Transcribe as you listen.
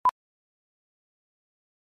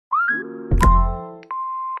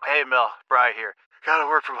Hey, Mel. Bri here. Gotta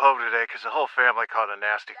work from home today because the whole family caught a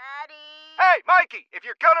nasty... Daddy! Hey, Mikey! If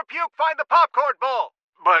you're gonna puke, find the popcorn bowl!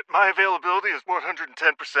 But my availability is 110%.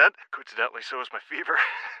 Coincidentally, so is my fever.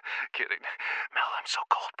 Kidding. Mel, I'm so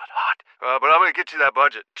cold but hot. But I'm gonna get you that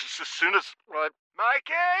budget just as soon as...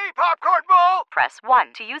 Mikey! Popcorn bowl! Press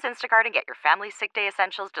 1 to use Instacart and get your family's sick day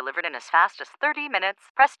essentials delivered in as fast as 30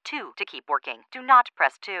 minutes. Press 2 to keep working. Do not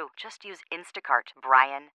press 2. Just use Instacart,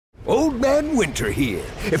 Brian. Old Man Winter here.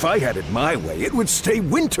 If I had it my way, it would stay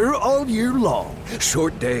winter all year long.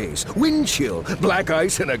 Short days, wind chill, black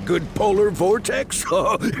ice, and a good polar vortex.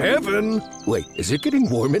 Oh, heaven. Wait, is it getting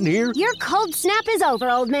warm in here? Your cold snap is over,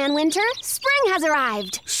 Old Man Winter. Spring has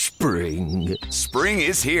arrived. Spring. Spring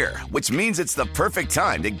is here, which means it's the perfect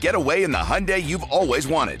time to get away in the Hyundai you've always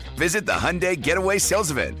wanted. Visit the Hyundai Getaway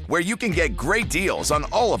Sales Event, where you can get great deals on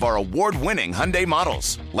all of our award-winning Hyundai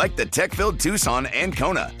models, like the tech-filled Tucson and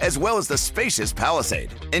Kona, as well as the spacious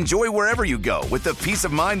Palisade. Enjoy wherever you go with the peace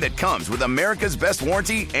of mind that comes with America's best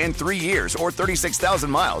warranty and 3 years or 36,000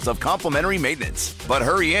 miles of complimentary maintenance. But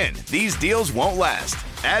hurry in, these deals won't last.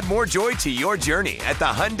 Add more joy to your journey at the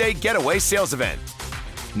Hyundai Getaway Sales Event.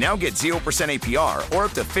 Now get 0% APR or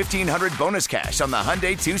up to $1,500 bonus cash on the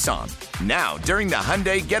Hyundai Tucson. Now, during the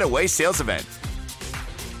Hyundai Getaway Sales Event.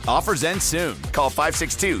 Offers end soon. Call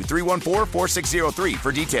 562-314-4603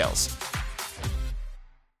 for details.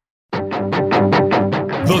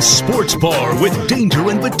 The Sports Bar with Danger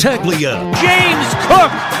and Battaglia. James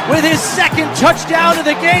Cook with his second touchdown of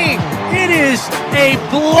the game. It is a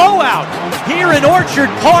blowout here in Orchard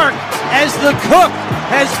Park as the Cook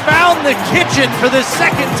has found the kitchen for the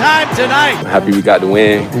second time tonight. I'm happy we got the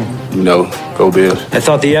win. You know, go Bills. I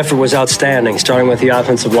thought the effort was outstanding, starting with the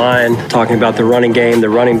offensive line, talking about the running game, the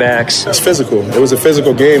running backs. It's physical. It was a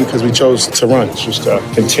physical game because we chose to run. It's just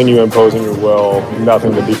continue imposing your will.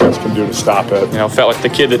 Nothing the defense can do to stop it. You know, felt like the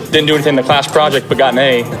kid that didn't do anything in the class project but got an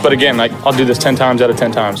A. But again, I'll do this 10 times out of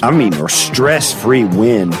 10 times. I mean, a stress-free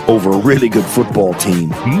win over a really good football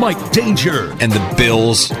team. Mike Danger. And the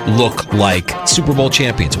Bills look like Super Bowl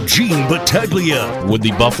champions. Gene Battaglia. Would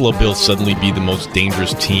the Buffalo Bills suddenly be the most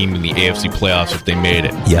dangerous team in the AFC playoffs if they made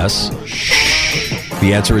it? Yes.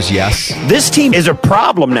 The answer is yes. This team is a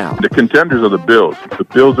problem now. The contenders are the Bills. The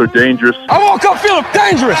Bills are dangerous. I woke up feeling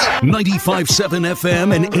dangerous. 95.7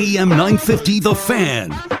 FM and AM 950 The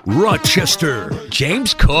Fan. Rochester.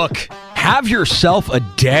 James Cook, have yourself a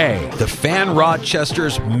day. The Fan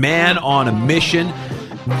Rochester's man on a mission.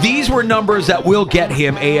 These were numbers that will get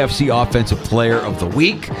him AFC Offensive Player of the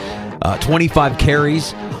Week. 25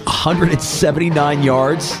 carries, 179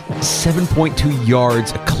 yards, 7.2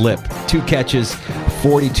 yards a clip. 2 catches,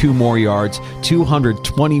 42 more yards,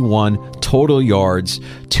 221 total yards,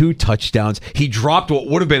 2 touchdowns. He dropped what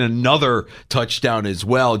would have been another touchdown as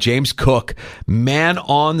well. James Cook, man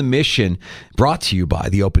on the mission, brought to you by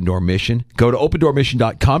the Open Door Mission. Go to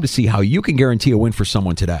opendoormission.com to see how you can guarantee a win for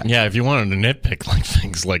someone today. Yeah, if you wanted to nitpick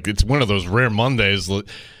things like it's one of those rare Mondays.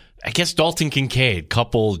 I guess Dalton Kincaid,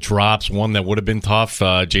 couple drops, one that would have been tough.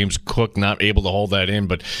 James Cook not able to hold that in,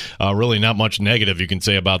 but really not much negative you can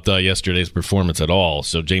say about yesterday's performance at all.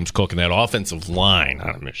 So James Cook and that offensive line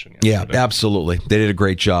on a mission yesterday. Yeah, absolutely. They did a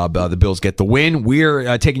great job. The Bills get the win.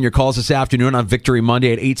 We're taking your calls this afternoon on Victory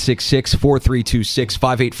Monday at 866-4326,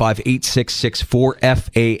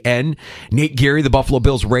 585-8664-FAN. Nate Geary, the Buffalo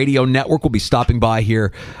Bills Radio Network, will be stopping by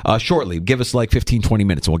here shortly. Give us like 15, 20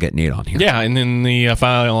 minutes and we'll get Nate on here. Yeah, and in the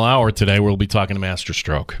final hour today, we'll be talking to Master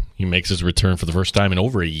Stroke. He makes his return for the first time in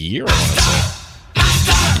over a year, I want to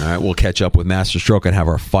say. All right, we'll catch up with Master Stroke and have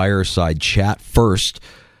our fireside chat first.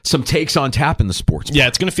 Some takes on tap in the sports. Yeah,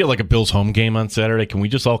 it's going to feel like a Bills home game on Saturday. Can we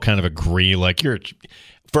just all kind of agree? Like,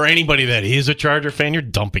 for anybody that is a Charger fan, you're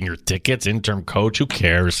dumping your tickets. Interim coach, who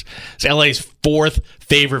cares? It's LA's 4th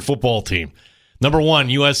favorite football team. Number 1,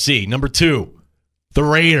 USC. Number 2, the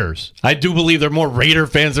Raiders. I do believe there are more Raider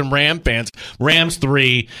fans than Ram fans. Rams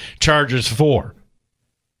 3, Chargers 4.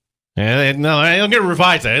 And no, I'm going to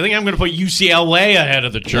revise that. I think I'm going to put UCLA ahead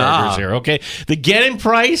of the Chargers here, okay? The get-in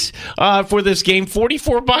price for this game,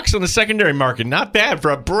 $44 on the secondary market. Not bad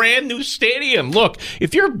for a brand-new stadium. Look,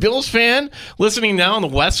 if you're a Bills fan listening now on the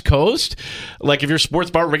West Coast, like if you're a sports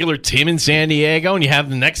bar regular Tim in San Diego and you have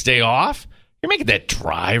the next day off, you're making that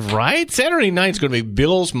drive, right? Saturday night's going to be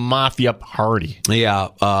Bills Mafia party. Yeah,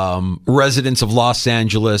 residents of Los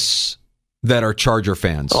Angeles that are Charger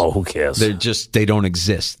fans. Oh, who cares? They don't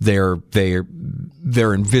exist. They're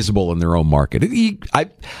invisible in their own market.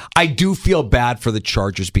 I do feel bad for the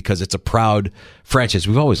Chargers because it's a proud franchise.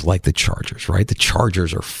 We've always liked the Chargers, right? The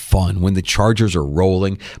Chargers are fun when the Chargers are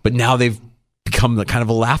rolling, but now they've become kind of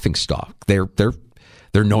a laughing stock. They're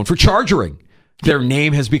known for chargering. Their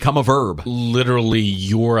name has become a verb. Literally,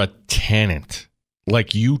 you're a tenant.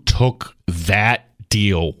 Like, you took that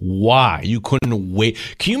deal. Why? You couldn't wait.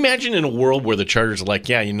 Can you imagine in a world where the Chargers are like,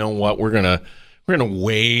 yeah, you know what? We're gonna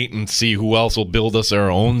wait and see who else will build us our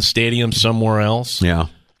own stadium somewhere else. Yeah.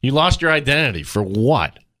 You lost your identity for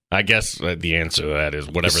what? I guess the answer to that is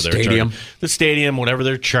whatever they're charging. The stadium, whatever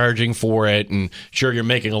they're charging for it. And sure, you're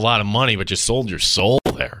making a lot of money, but you sold your soul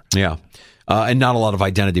there. Yeah. And not a lot of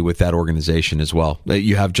identity with that organization as well.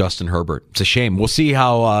 You have Justin Herbert. It's a shame. We'll see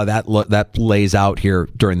how that lays out here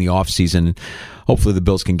during the offseason. Hopefully the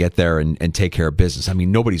Bills can get there and take care of business. I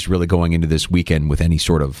mean, nobody's really going into this weekend with any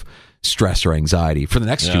sort of stress or anxiety for the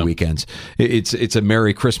next 2 weekends. It's a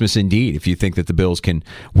Merry Christmas indeed if you think that the Bills can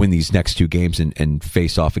win these next 2 games and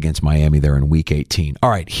face off against Miami there in Week 18. All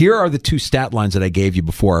right, here are the 2 stat lines that I gave you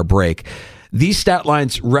before our break. These stat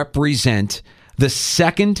lines represent the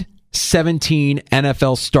second 17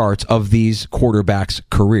 NFL starts of these quarterbacks'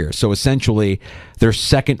 careers. So essentially, their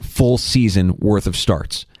second full season worth of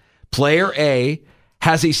starts. Player A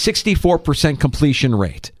has a 64% completion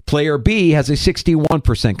rate. Player B has a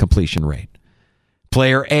 61% completion rate.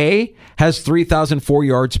 Player A has 3,004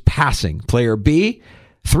 yards passing. Player B,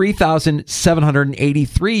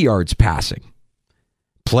 3,783 yards passing.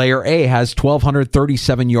 Player A has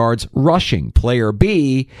 1,237 yards rushing. Player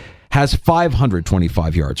B has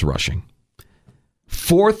 525 yards rushing.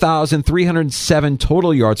 4,307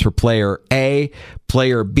 total yards for player A.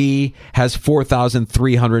 Player B has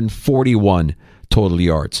 4,341 total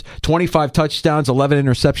yards. 25 touchdowns, 11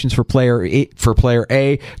 interceptions for player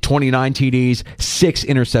A, 29 TDs, 6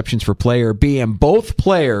 interceptions for player B, and both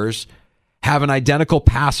players have an identical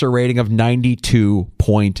passer rating of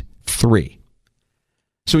 92.3.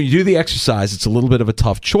 So when you do the exercise, it's a little bit of a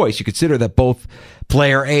tough choice. You consider that both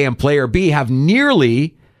player A and player B have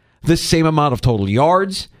nearly the same amount of total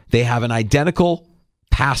yards. They have an identical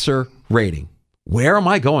passer rating. Where am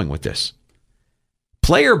I going with this?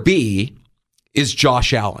 Player B is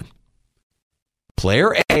Josh Allen.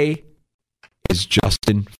 Player A is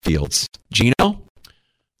Justin Fields. Gino,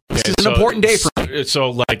 this is an important day for me.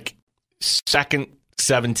 So, like, second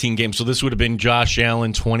 17 games. So this would have been Josh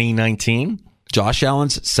Allen 2019? Josh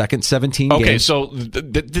Allen's second 17 games. Okay, so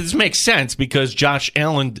this makes sense because Josh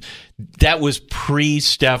Allen, that was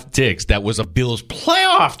pre-Steph Diggs. That was a Bills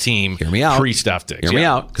playoff team. Hear me out. Pre-Steph Diggs. Hear me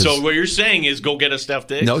out. So what you're saying is go get a Steph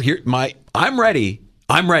Diggs? No, I'm ready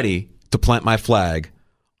to plant my flag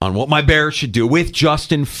on what my Bears should do with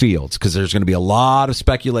Justin Fields because there's going to be a lot of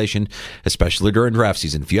speculation, especially during draft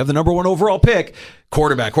season. If you have the number 1 overall pick,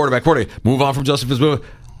 quarterback, move on from Justin Fields.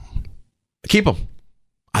 Keep him.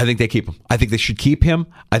 I think they keep him. I think they should keep him.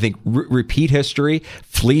 I think repeat history,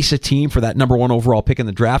 fleece a team for that number 1 overall pick in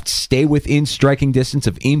the draft, stay within striking distance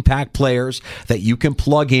of impact players that you can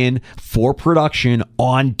plug in for production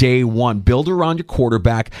on day one. Build around your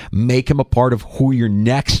quarterback, make him a part of who your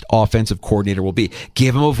next offensive coordinator will be.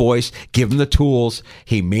 Give him a voice, give him the tools.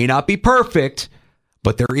 He may not be perfect,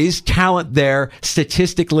 but there is talent there.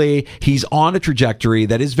 Statistically, he's on a trajectory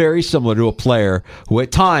that is very similar to a player who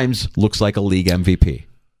at times looks like a league MVP.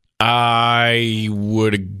 I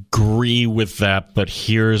would agree with that, but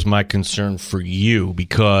here's my concern for you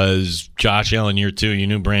because Josh Allen year 2, you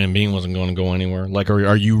knew Brandon Beane wasn't going to go anywhere. Like,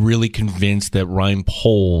 are you really convinced that Ryan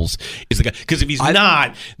Poles is the guy? Because if he's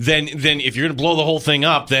not, then if you're going to blow the whole thing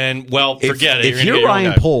up, then, well, forget it. If you're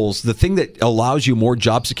Ryan Poles, the thing that allows you more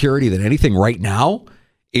job security than anything right now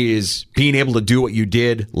is being able to do what you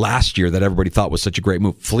did last year that everybody thought was such a great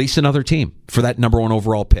move. Fleece another team for that number 1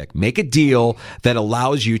 overall pick. Make a deal that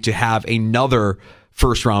allows you to have another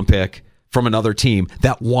first-round pick from another team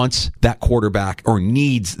that wants that quarterback or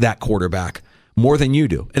needs that quarterback more than you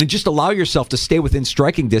do. And just allow yourself to stay within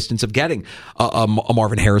striking distance of getting a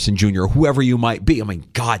Marvin Harrison Jr. or whoever you might be. I mean,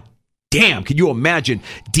 God damn, can you imagine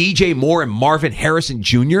DJ Moore and Marvin Harrison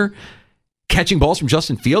Jr. catching balls from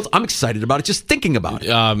Justin Fields? I'm excited about it just thinking about it.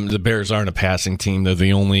 The Bears aren't a passing team. They're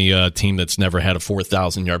the only team that's never had a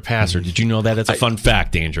 4,000-yard passer. Did you know that? That's a fun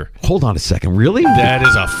fact, Danger. Hold on a second. Really? That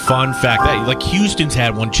is a fun fact. Like Houston's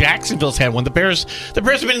had one. Jacksonville's had one. The Bears have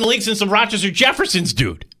been in the league since the Rochester Jeffersons,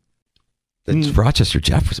 dude. It's Rochester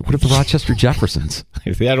Jefferson. What are the Rochester Jeffersons? I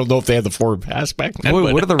don't know if they had the forward pass back then.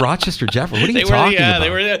 What are the Rochester Jeffersons? What are you talking about? They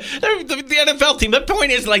were the NFL team. The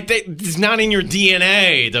point is, like, it's not in your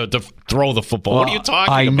DNA to throw the football. What are you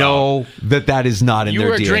talking about? I know that is not in their DNA. You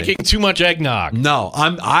were drinking too much eggnog. No,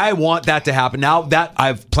 I want that to happen. Now that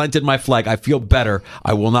I've planted my flag, I feel better.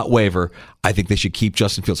 I will not waver. I think they should keep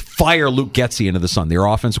Justin Fields. Fire Luke Getsy into the sun. Their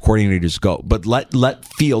offensive coordinators go, but let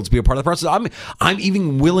Fields be a part of the process. I'm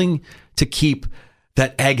even willing to keep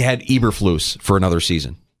that egghead Eberflus for another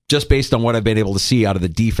season. just based on what I've been able to see out of the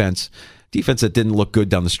defense that didn't look good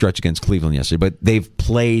down the stretch against Cleveland yesterday, but they've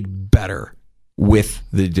played better with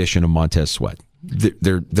the addition of Montez Sweat.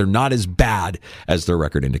 They're not as bad as their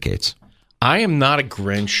record indicates. I am not a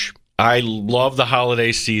Grinch. I love the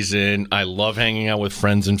holiday season. I love hanging out with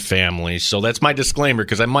friends and family. So that's my disclaimer,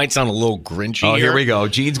 because I might sound a little Grinchy here. Here we go.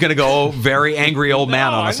 Gene's going to go very angry old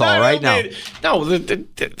man on us all right now. No,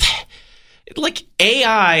 like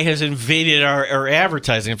AI has invaded our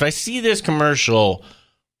advertising. If I see this commercial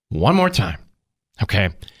one more time, okay,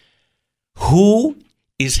 who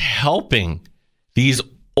is helping these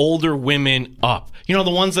older women up? You know,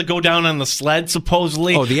 the ones that go down on the sled,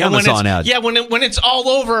 supposedly. Oh, the Amazon ad. Yeah, when it's all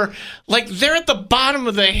over, like, they're at the bottom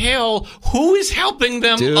of the hill. Who is helping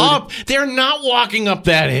them up? They're not walking up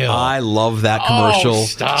that hill. I love that commercial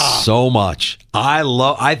so much.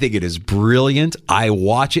 I think it is brilliant. I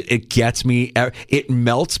watch it. It gets me. It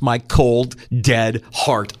melts my cold, dead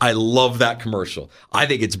heart. I love that commercial. I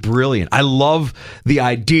think it's brilliant. I love the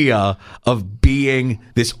idea of being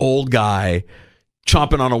this old guy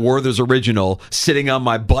chomping on a Werther's Original, sitting on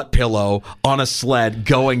my butt pillow on a sled,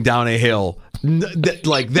 going down a hill.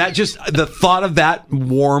 Like that, just the thought of that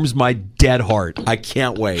warms my dead heart. I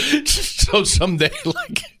can't wait. So someday,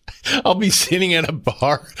 like, I'll be sitting at a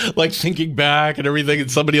bar, like, thinking back and everything,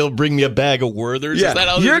 and somebody will bring me a bag of Werther's. Yeah. Is that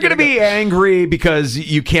how You're going to be angry because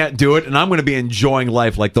you can't do it, and I'm going to be enjoying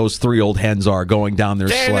life like those three old hens are going down their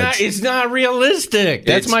sleds. It's not realistic.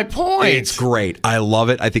 That's my point. It's great. I love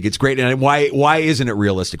it. I think it's great. And why isn't it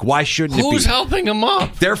realistic? Why shouldn't it be? Who's helping them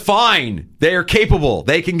up? They're fine. They are capable.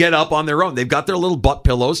 They can get up on their own. They've got their little butt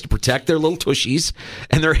pillows to protect their little tushies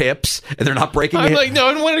and their hips, and they're not breaking a hip. Like, no,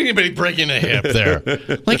 I don't want anybody breaking a hip there.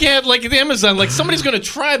 Like, yeah, like the Amazon, like somebody's going to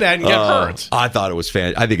try that and get hurt. I thought it was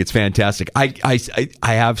I think it's fantastic. I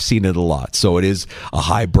have seen it a lot, so it is a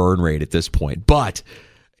high burn rate at this point. But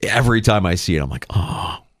every time I see it, I'm like,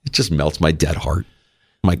 oh, it just melts my dead heart,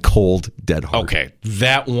 my cold, dead heart. Okay,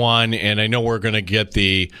 that one, and I know we're going to get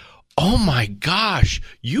the, oh my gosh,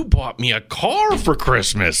 you bought me a car for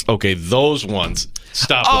Christmas. Okay, those ones.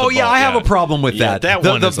 Stop. Oh, yeah, I have a problem with that. That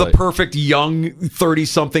the, one the perfect young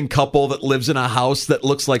 30-something couple that lives in a house that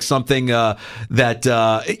looks like something that,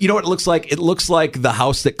 you know what it looks like? It looks like the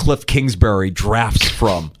house that Cliff Kingsbury drafts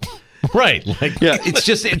from. Right. Like, yeah,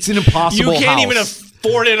 it's an impossible house. You can't even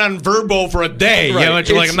afford it on Verbo for a day. Right. You know,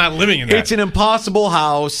 you're like, I'm not living in that. It's an impossible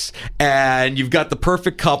house, and you've got the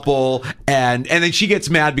perfect couple, and then she gets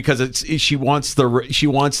mad because she wants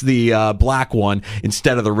the black one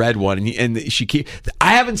instead of the red one, and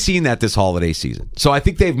I haven't seen that this holiday season, so I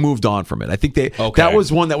think they've moved on from it. I think that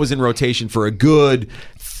was one that was in rotation for a good.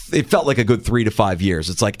 It felt like a good 3 to 5 years.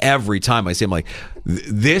 It's like every time I see, I'm like,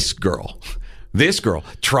 this girl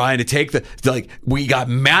trying to take we got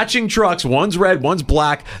matching trucks. One's red, one's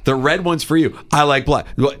black. The red one's for you. I like black.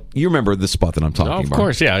 You remember the spot that I'm talking about? Of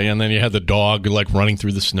course, yeah. And then you had the dog like running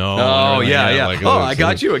through the snow. Oh, yeah. Like, I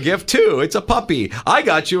got you a gift too. It's a puppy. I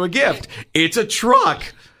got you a gift. It's a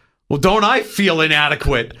truck. Well, don't I feel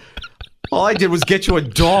inadequate? All I did was get you a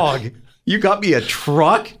dog. You got me a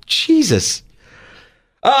truck? Jesus.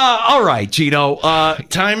 All right, Gino.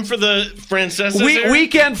 Time for the Francesas.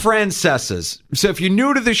 Weekend Francesas. So if you're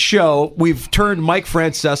new to the show, we've turned Mike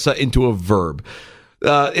Francesa into a verb.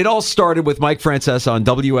 It all started with Mike Francesa on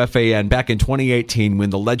WFAN back in 2018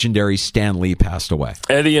 when the legendary Stan Lee passed away.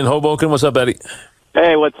 Eddie in Hoboken. What's up, Eddie?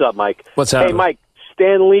 Hey, what's up, Mike? What's happening? Hey, Mike,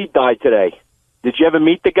 Stan Lee died today. Did you ever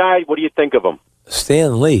meet the guy? What do you think of him?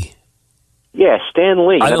 Stan Lee? Yeah, Stan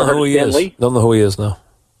Lee. I don't know who he is. Lee? Don't know who he is, no.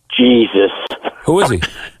 Jesus. Who is he?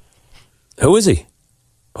 Who is he?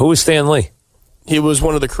 Who is Stan Lee? He was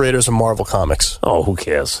one of the creators of Marvel Comics. Oh, who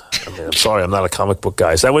cares? I mean, I'm sorry, I'm not a comic book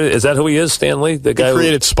guy. Is that who he is, Stan Lee? The guy who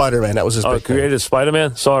created Spider-Man. That was his big created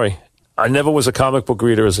Spider-Man? Sorry. I never was a comic book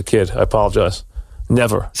reader as a kid. I apologize.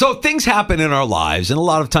 Never. So things happen in our lives, and a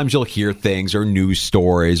lot of times you'll hear things or news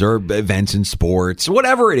stories or events in sports,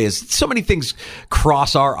 whatever it is. So many things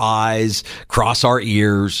cross our eyes, cross our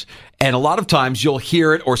ears, and a lot of times you'll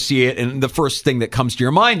hear it or see it, and the first thing that comes to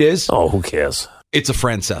your mind is... Oh, who cares? It's a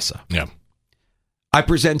Francesa. Yeah. I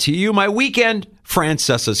present to you my weekend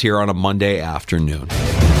Francesas here on a Monday afternoon.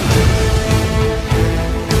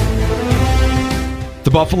 The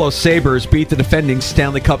Buffalo Sabres beat the defending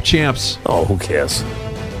Stanley Cup champs. Oh, who cares?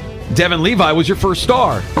 Devin Levi was your first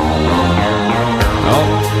star.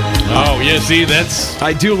 Oh, yeah, see, that's...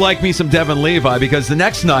 I do like me some Devin Levi because the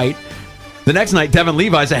next night, Devin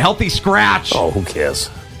Levi's a healthy scratch. Oh, who cares?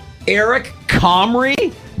 Eric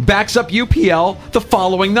Comrie backs up UPL the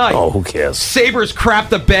following night. Oh, who cares? Sabres crap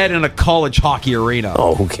the bed in a college hockey arena.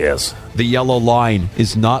 Oh, who cares? The yellow line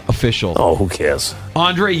is not official. Oh, who cares?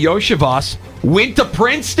 Andre Yoshivas went to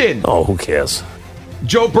Princeton. Oh, who cares?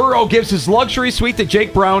 Joe Burrow gives his luxury suite to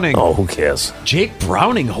Jake Browning. Oh, who cares? Jake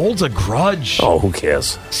Browning holds a grudge. Oh, who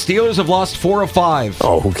cares? Steelers have lost 4 of 5.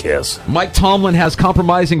 Oh, who cares? Mike Tomlin has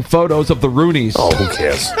compromising photos of the Roonies. Oh, who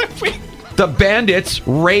cares? The Bandits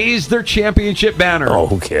raised their championship banner. Oh,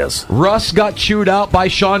 who cares? Russ got chewed out by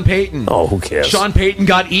Sean Payton. Oh, who cares? Sean Payton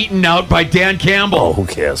got eaten out by Dan Campbell. Oh, who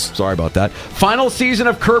cares? Sorry about that. Final season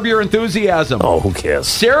of Curb Your Enthusiasm. Oh, who cares?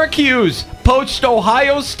 Syracuse poached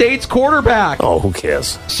Ohio State's quarterback. Oh, who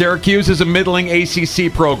cares? Syracuse is a middling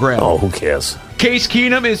ACC program. Oh, who cares? Case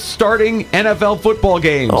Keenum is starting NFL football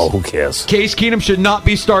games. Oh, who cares? Case Keenum should not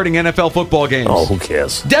be starting NFL football games. Oh, who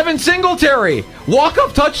cares? Devin Singletary,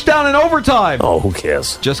 walk-up touchdown in overtime. Oh, who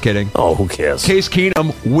cares? Just kidding. Oh, who cares? Case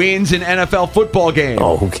Keenum wins an NFL football game.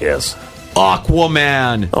 Oh, who cares?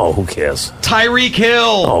 Aquaman. Oh, who cares? Tyreek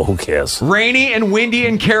Hill. Oh, who cares? Rainy and windy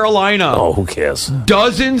in Carolina. Oh, who cares?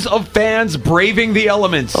 Dozens of fans braving the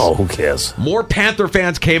elements. Oh, who cares? More Panther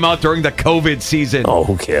fans came out during the COVID season. Oh,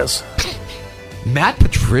 who cares? Matt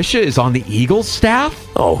Patricia is on the Eagles staff?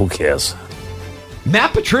 Oh, who cares?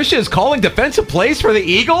 Matt Patricia is calling defensive plays for the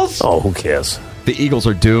Eagles? Oh, who cares? The Eagles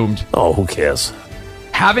are doomed. Oh, who cares?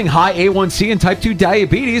 Having high A1C and type 2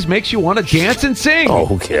 diabetes makes you want to dance and sing. Oh,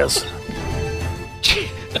 who cares?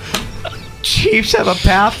 Chiefs have a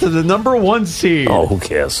path to the number 1 seed. Oh, who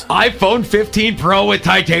cares? iPhone 15 Pro with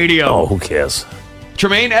titanium. Oh, who cares?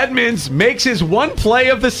 Tremaine Edmonds makes his 1 play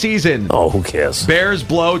of the season. Oh, who cares? Bears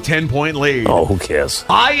blow 10-point lead. Oh, who cares?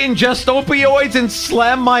 I ingest opioids and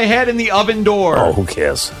slam my head in the oven door. Oh, who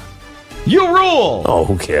cares? You rule. Oh,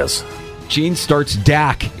 who cares? Gene starts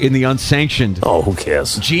Dak in the unsanctioned. Oh, who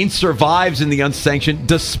cares? Gene survives in the unsanctioned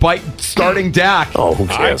despite starting Dak. Oh, who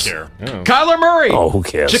cares? I care. Yeah. Kyler Murray. Oh, who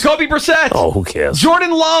cares? Jacoby Brissett. Oh, who cares?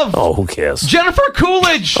 Jordan Love. Oh, who cares? Jennifer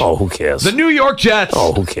Coolidge. Oh, who cares? The New York Jets.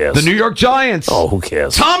 Oh, who cares? The New York Giants. Oh, who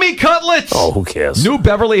cares? Tommy Cutlets. Oh, who cares? New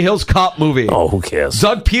Beverly Hills Cop movie. Oh, who cares?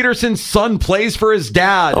 Doug Peterson's son plays for his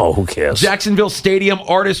dad. Oh, who cares? Jacksonville Stadium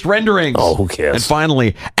artist renderings. Oh, who cares? And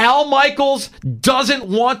finally, Al Michaels doesn't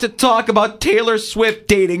want to talk about Taylor Swift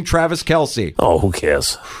dating Travis Kelce. Oh, who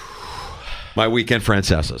cares? My weekend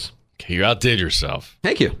Francesas. Okay, you outdid yourself.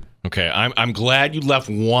 Thank you. Okay, I'm glad you left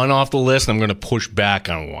one off the list. I'm going to push back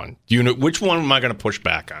on one. Do you know which one am I going to push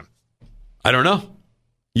back on? I don't know.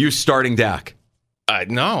 You starting Dak?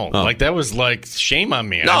 No, like that was like shame on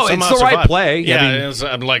me. No, I it's the survived. right play. Yeah,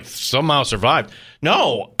 I'm like somehow survived.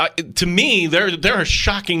 No, to me there are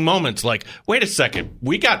shocking moments. Like, wait a second,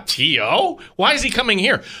 we got T.O. Why is he coming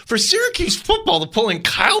here for Syracuse football to pull in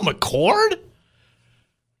Kyle McCord?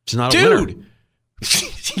 It's not a winner.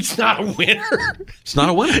 He's not a winner. It's not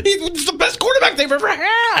a winner. He's the best quarterback they've ever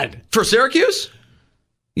had for Syracuse.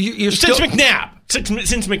 You're since McNabb. Since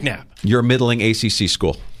McNabb. You're a middling ACC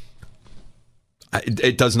school.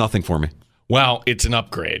 It does nothing for me. Well, it's an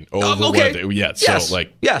upgrade over okay. Yes. So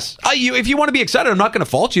yes. If you want to be excited, I'm not going to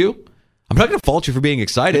fault you. I'm not going to fault you for being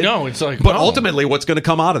excited. No, it's like, but ultimately, what's going to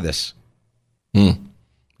come out of this? 2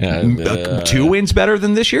 wins better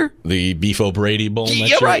than this year. The Beef O'Brady Bowl next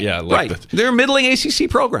year. Right. Yeah, right. They're a middling ACC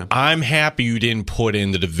program. I'm happy you didn't put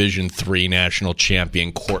in the Division III national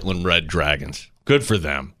champion Cortland Red Dragons. Good for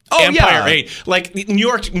them. Oh, Empire yeah. 8, like New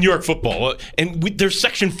York football, and there's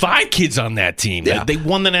Section 5 kids on that team. Yeah. They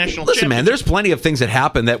won the national Listen, championship. man, there's plenty of things that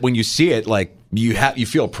happen that when you see it, like you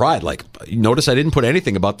feel pride. Like, notice I didn't put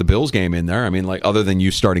anything about the Bills game in there. I mean, like, other than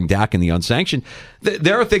you starting Dak in the unsanctioned,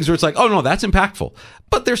 there are things where it's like, oh no, that's impactful.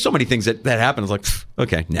 But there's so many things that happen. It's like,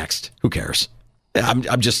 okay, next, who cares?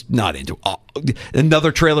 I'm just not into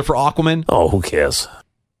another trailer for Aquaman. Oh, who cares?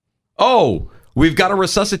 Oh, we've got to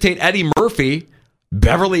resuscitate Eddie Murphy.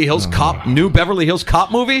 Beverly Hills Cop, new Beverly Hills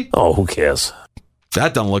Cop movie? Oh, who cares?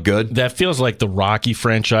 That doesn't look good. That feels like the Rocky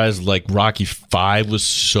franchise, like Rocky 5 was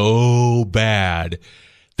so bad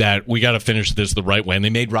that we got to finish this the right way. And they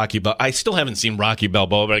made Rocky Balboa. I still haven't seen Rocky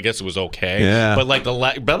Balboa, but I guess it was okay. Yeah. But like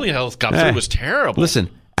the Beverly Hills Cop 3 was terrible. Listen,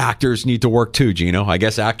 actors need to work too, Gino. I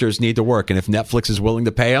guess actors need to work. And if Netflix is willing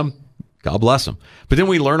to pay them, God bless them. But then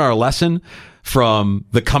we learn our lesson from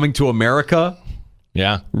the Coming to America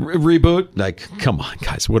reboot. Like, come on,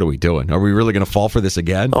 guys, what are we doing? Are we really going to fall for this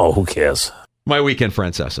again? Oh, who cares? My weekend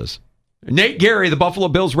Francesas. Nate Gary, the Buffalo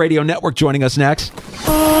Bills Radio Network, joining us next.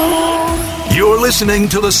 You're listening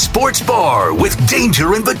to the Sports Bar with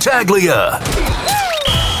Danger and Battaglia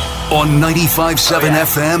on 95.7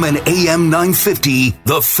 FM and AM 950,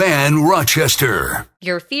 The Fan, Rochester.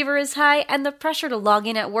 Your fever is high and the pressure to log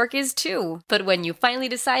in at work is too. But when you finally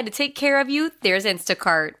decide to take care of you, there's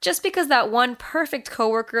Instacart. Just because that one perfect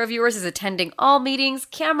coworker of yours is attending all meetings,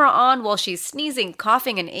 camera on while she's sneezing,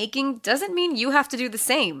 coughing, and aching doesn't mean you have to do the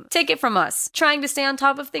same. Take it from us. Trying to stay on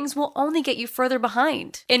top of things will only get you further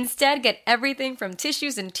behind. Instead, get everything from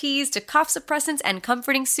tissues and teas to cough suppressants and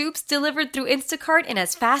comforting soups delivered through Instacart in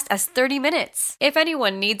as fast as 30 minutes. If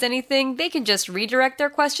anyone needs anything, they can just redirect their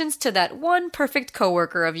questions to that one perfect coworker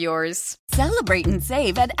of yours. Celebrate and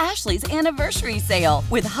save at Ashley's Anniversary Sale.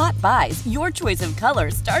 With Hot Buys, your choice of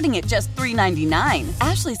colors starting at just $3.99.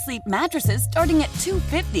 Ashley Sleep mattresses starting at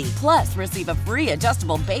 $2.50. Plus, receive a free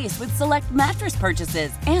adjustable base with select mattress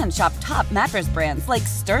purchases. And shop top mattress brands like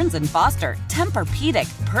Stearns & Foster,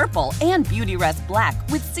 Tempur-Pedic, Purple, and Beautyrest Black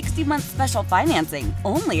with 60-month special financing.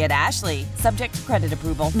 Only at Ashley. Subject to credit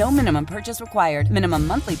approval. No minimum purchase required. Minimum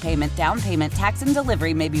monthly payment, down payment, tax, and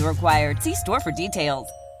delivery may be required. See store for details.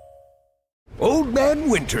 Old Man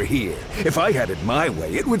Winter here. If I had it my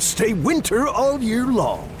way, it would stay winter all year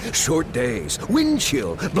long. Short days, wind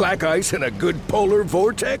chill, black ice, and a good polar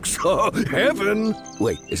vortex. Oh, heaven.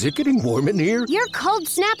 Wait, is it getting warm in here? Your cold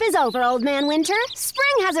snap is over, Old Man Winter.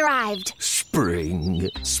 Spring has arrived.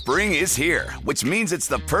 Spring. Spring is here, which means it's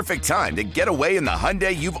the perfect time to get away in the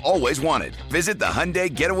Hyundai you've always wanted. Visit the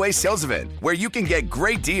Hyundai Getaway Sales Event, where you can get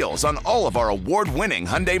great deals on all of our award-winning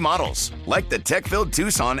Hyundai models, like the tech-filled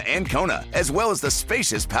Tucson and Kona, as well as the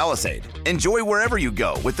spacious Palisade. Enjoy wherever you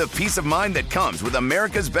go with the peace of mind that comes with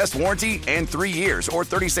America's best warranty and 3 years or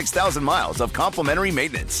 36,000 miles of complimentary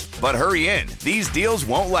maintenance. But hurry in, these deals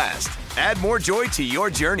won't last. Add more joy to your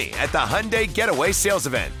journey at the Hyundai Getaway Sales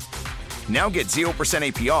Event. Now get 0%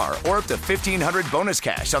 APR or up to $1,500 bonus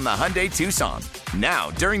cash on the Hyundai Tucson. Now,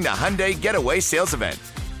 during the Hyundai Getaway Sales Event.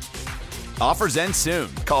 Offers end soon.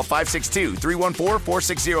 Call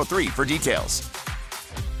 562-314-4603 for details.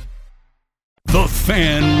 The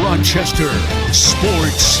Fan Rochester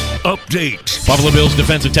Sports Update. Buffalo Bills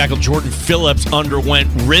defensive tackle Jordan Phillips underwent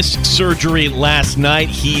wrist surgery last night.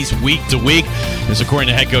 He's week to week. This according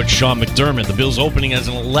to head coach Sean McDermott. The Bills opening as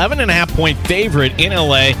an 11.5-point favorite in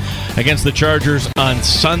LA against the Chargers on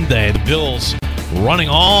Sunday. The Bills running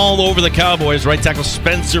all over the Cowboys. Right tackle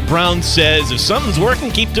Spencer Brown says, if something's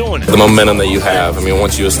working, keep doing it. The momentum that you have, I mean,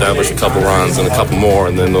 once you establish a couple runs and a couple more,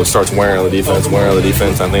 and then those starts wearing on the defense,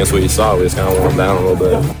 I think that's what you saw. We just kind of warmed down a little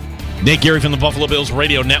bit. Nate Geary from the Buffalo Bills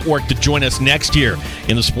Radio Network to join us next year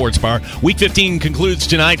in the Sports Bar. Week 15 concludes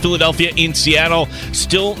tonight, Philadelphia in Seattle.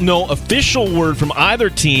 Still no official word from either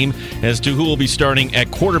team as to who will be starting at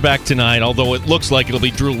quarterback tonight, although it looks like it'll be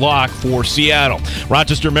Drew Lock for Seattle.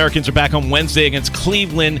 Rochester Americans are back on Wednesday against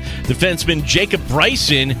Cleveland. Defenseman Jacob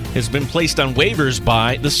Bryson has been placed on waivers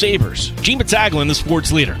by the Sabres. Gene Battaglin, the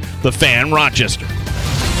sports leader, the Fan Rochester.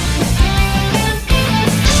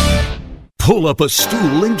 Pull up a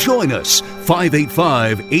stool and join us.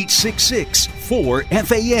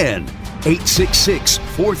 585-866-4FAN.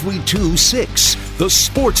 866-4326. The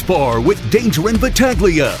Sports Bar with Danger and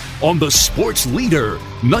Battaglia on the Sports Leader.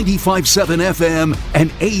 95.7 FM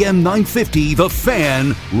and AM 950, The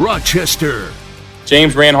Fan, Rochester.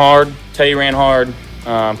 James ran hard. Tay ran hard.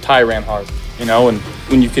 Ty ran hard. You know, and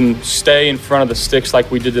when you can stay in front of the sticks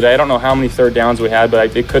like we did today, I don't know how many third downs we had,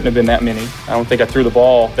 but it couldn't have been that many. I don't think I threw the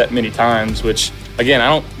ball that many times, which, again, I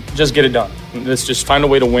don't just get it done. Let's just find a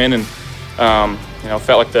way to win, and,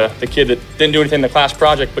 felt like the kid that didn't do anything in the class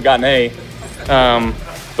project but got an A.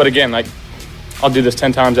 But, again, I'll do this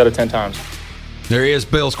 10 times out of 10 times. There he is,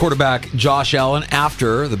 Bills quarterback Josh Allen,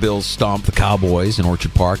 after the Bills stomped the Cowboys in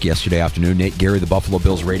Orchard Park yesterday afternoon. Nate Geary, the Buffalo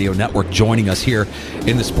Bills Radio Network, joining us here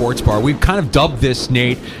in the Sports Bar. We've kind of dubbed this,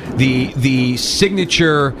 Nate, the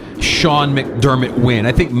signature Sean McDermott win.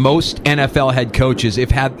 I think most NFL head coaches, if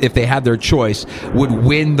they had their choice, would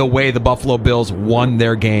win the way the Buffalo Bills won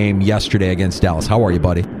their game yesterday against Dallas. How are you,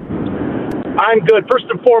 buddy? I'm good. First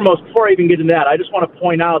and foremost, before I even get into that, I just want to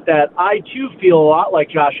point out that I, too, feel a lot like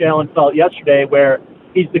Josh Allen felt yesterday, where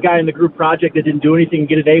he's the guy in the group project that didn't do anything and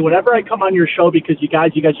get an A. Whenever I come on your show, because you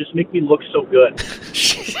guys just make me look so good.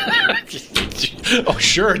 Oh,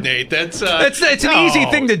 sure, Nate. It's an easy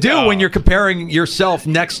thing to do when you're comparing yourself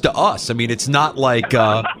next to us. I mean, it's not like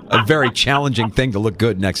a very challenging thing to look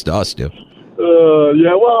good next to us, dude.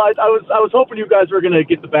 Yeah, well, I was hoping you guys were going to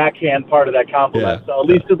get the backhand part of that compliment, so at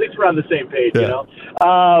least we're on the same page, you know.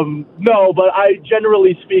 No, but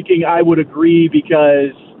generally speaking, I would agree,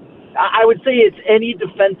 because I would say it's any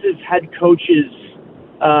defensive head coach's,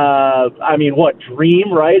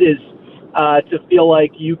 dream, right, is to feel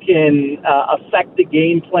like you can affect the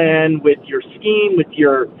game plan with your scheme, with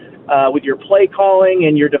your play calling,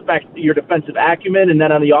 and your defensive acumen, and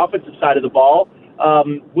then on the offensive side of the ball,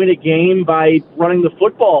 win a game by running the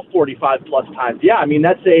football 45-plus times. Yeah, I mean,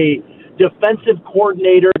 that's a defensive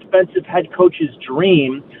coordinator, defensive head coach's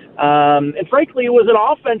dream. And frankly, it was an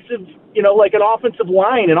offensive, like an offensive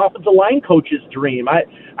line coach's dream. I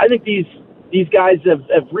think these guys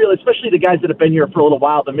have really, especially the guys that have been here for a little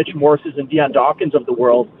while, the Mitch Morses and Deion Dawkins of the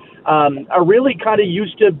world, are really kind of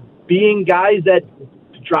used to being guys that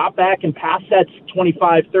drop back and pass sets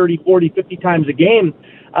 25, 30, 40, 50 times a game,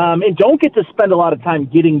 and don't get to spend a lot of time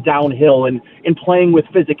getting downhill and playing with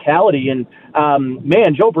physicality. And,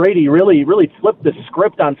 man, Joe Brady really flipped the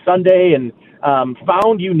script on Sunday and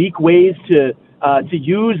found unique ways to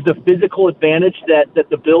use the physical advantage that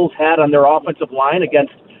the Bills had on their offensive line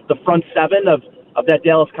against the front seven of that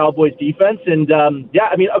Dallas Cowboys defense. And, yeah,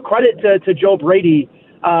 I mean, a credit to Joe Brady.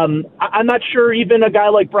 I'm not sure even a guy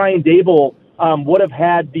like Brian Dable would have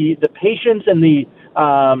had the patience and the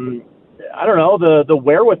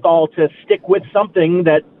wherewithal to stick with something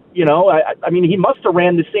that, I mean, he must have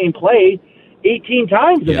ran the same play 18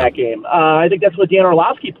 times in that game. I think that's what Dan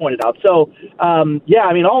Orlovsky pointed out. So, yeah,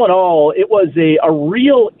 I mean, all in all, it was a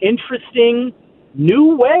real interesting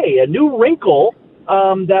new way, a new wrinkle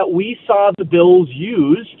that we saw the Bills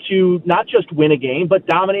use to not just win a game, but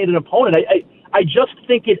dominate an opponent. I just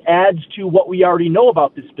think it adds to what we already know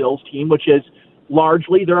about this Bills team, which is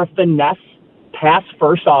largely they're a finesse,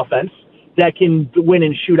 pass-first offense that can win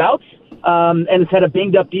in shootouts, and it's had a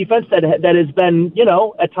banged-up defense that has been,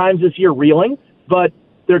 at times this year reeling, but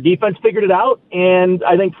their defense figured it out, and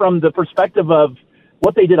I think from the perspective of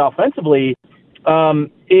what they did offensively,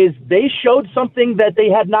 is they showed something that they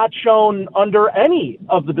had not shown under any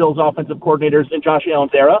of the Bills' offensive coordinators in Josh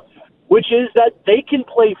Allen's era, which is that they can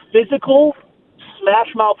play physical,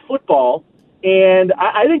 smash-mouth football, and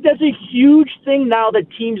I think that's a huge thing now that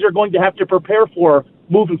teams are going to have to prepare for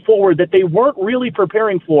moving forward that they weren't really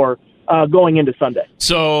preparing for going into Sunday.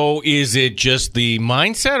 So is it just the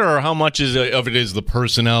mindset, or how much of it is the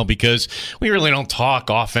personnel? Because we really don't talk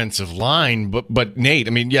offensive line, but Nate,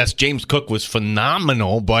 I mean, yes, James Cook was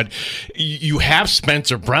phenomenal, but you have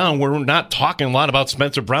Spencer Brown. We're not talking a lot about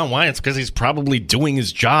Spencer Brown. Why? It's because he's probably doing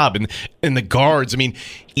his job. And the guards, I mean,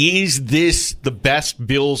 is this the best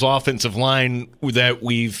Bills offensive line that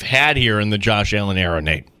we've had here in the Josh Allen era,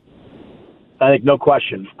 Nate? I think no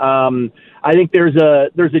question. I think there's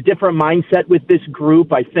a different mindset with this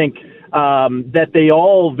group. I think that they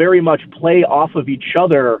all very much play off of each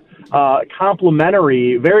other,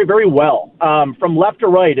 complementary, very, very well, from left to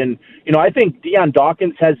right. And I think Deion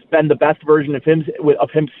Dawkins has been the best version of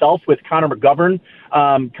himself with Connor McGovern,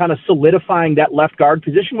 kind of solidifying that left guard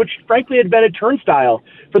position, which frankly had been a turnstile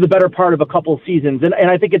for the better part of a couple of seasons. And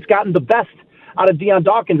I think it's gotten the best out of Deion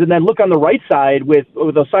Dawkins. And then look on the right side with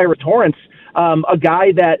Osiris Torrance, a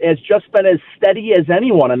guy that has just been as steady as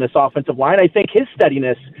anyone on this offensive line. I think his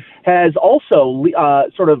steadiness has also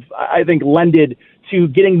lended to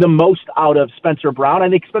getting the most out of Spencer Brown. I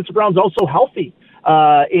think Spencer Brown's also healthy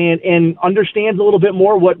and understands a little bit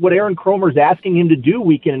more what Aaron Kromer's asking him to do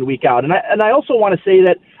week in and week out. And I also want to say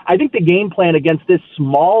that I think the game plan against this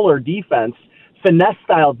smaller defense,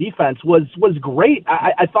 finesse-style defense, was great.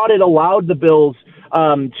 I thought it allowed the Bills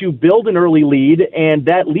to build an early lead, and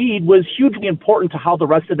that lead was hugely important to how the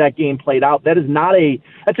rest of that game played out. That's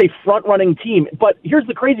a front-running team. But here's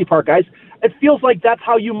the crazy part, guys. It feels like that's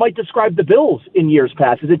how you might describe the Bills in years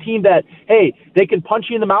past, as a team that, hey, they can punch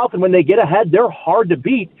you in the mouth, and when they get ahead, they're hard to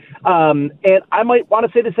beat. And I might want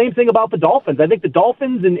to say the same thing about the Dolphins. I think the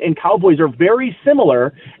Dolphins and Cowboys are very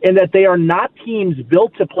similar in that they are not teams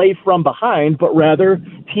built to play from behind, but rather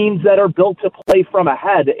teams that are built to play from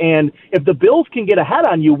ahead. And if the Bills can get ahead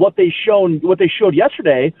on you, what they showed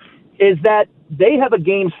yesterday is that they have a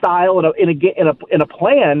game style and a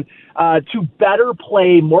plan to better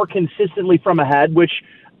play more consistently from ahead, which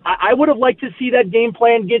I would have liked to see that game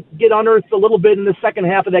plan get unearthed a little bit in the second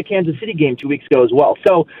half of that Kansas City game 2 weeks ago as well.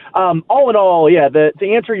 So all in all, yeah, to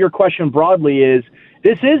answer your question broadly is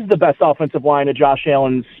this is the best offensive line of Josh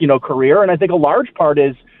Allen's career, and I think a large part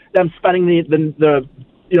is them spending the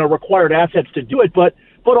required assets to do it, but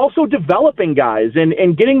also developing guys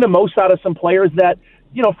and getting the most out of some players that,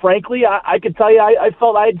 frankly, I could tell you I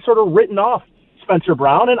felt I had sort of written off Spencer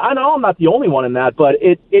Brown, and I know I'm not the only one in that, but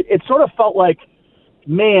it sort of felt like,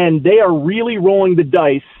 man, they are really rolling the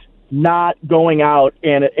dice, not going out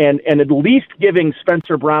and at least giving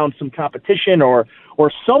Spencer Brown some competition or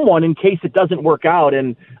someone in case it doesn't work out.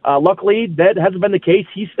 And luckily, that hasn't been the case.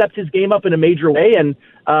 He stepped his game up in a major way, and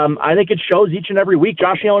I think it shows each and every week.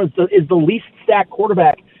 Josh Allen is the least sacked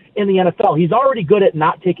quarterback in the NFL. He's already good at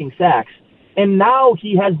not taking sacks, and now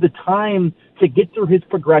he has the time to get through his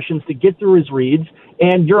progressions, to get through his reads.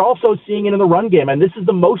 And you're also seeing it in the run game. And this is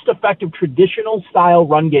the most effective traditional style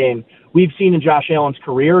run game we've seen in Josh Allen's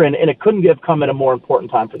career, and it couldn't have come at a more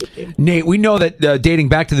important time for this team. Nate, we know that dating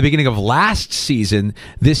back to the beginning of last season,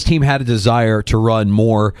 this team had a desire to run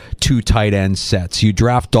more 2 tight end sets. You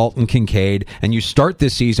draft Dalton Kincaid, and you start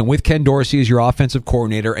this season with Ken Dorsey as your offensive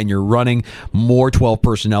coordinator, and you're running more 12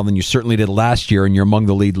 personnel than you certainly did last year, and you're among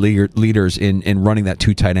the leaders in running that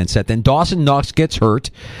 2 tight end set. Then Dawson Knox gets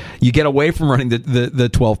hurt. You get away from running the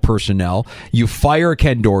 12 personnel. You fire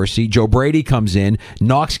Ken Dorsey. Joe Brady comes in.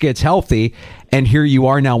 Knox gets healthy. And here you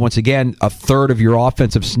are now, once again, a third of your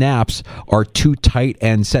offensive snaps are 2 tight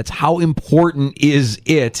end sets. How important is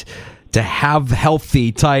it to have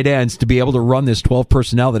healthy tight ends to be able to run this 12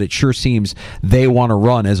 personnel that it sure seems they want to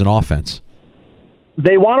run as an offense?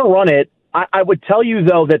 They want to run it. I would tell you,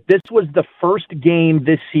 though, that this was the first game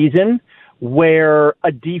this season where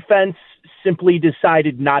a defense simply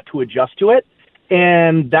decided not to adjust to it.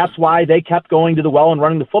 And that's why they kept going to the well and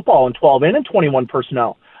running the football in 12 and in 21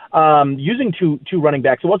 personnel. Using two running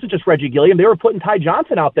backs. It wasn't just Reggie Gilliam. They were putting Ty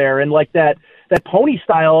Johnson out there and like that pony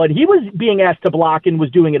style, and he was being asked to block and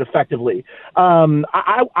was doing it effectively.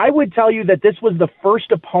 I would tell you that this was the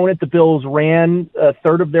first opponent the Bills ran a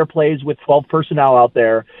third of their plays with 12 personnel out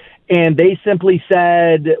there, and they simply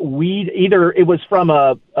said either it was from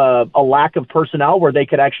a lack of personnel where they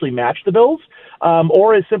could actually match the Bills,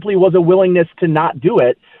 or it simply was a willingness to not do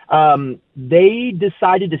it. They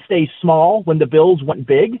decided to stay small when the Bills went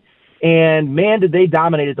big, and man, did they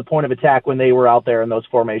dominate at the point of attack when they were out there in those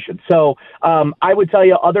formations. So I would tell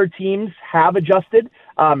you other teams have adjusted,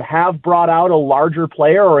 have brought out a larger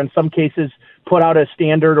player, or in some cases put out a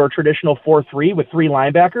standard or traditional 4-3 with 3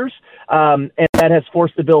 linebackers, and that has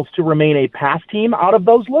forced the Bills to remain a pass team out of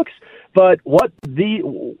those looks. But what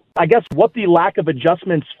the lack of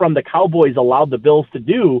adjustments from the Cowboys allowed the Bills to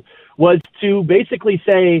do was to basically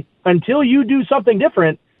say, until you do something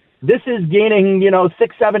different, this is gaining,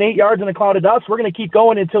 6, 7, 8 yards in a cloud of dust. We're going to keep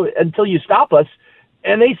going until you stop us.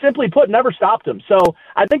 And they simply never stopped them. So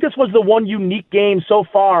I think this was the one unique game so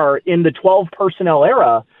far in the 12 personnel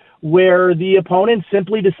era where the opponent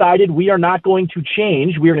simply decided we are not going to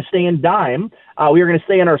change. We are going to stay in dime. We are going to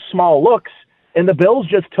stay in our small looks. And the Bills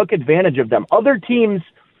just took advantage of them. Other teams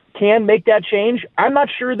can make that change. I'm not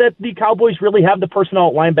sure that the Cowboys really have the personnel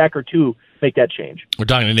at linebacker to make that change. We're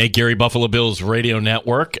talking to Nate Geary, Buffalo Bills Radio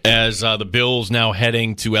Network, as the Bills now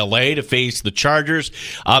heading to L.A. to face the Chargers.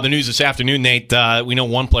 The news this afternoon, Nate, we know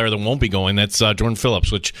one player that won't be going. That's Jordan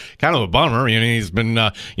Phillips, which kind of a bummer. He's been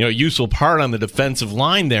a useful part on the defensive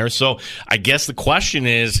line there. So I guess the question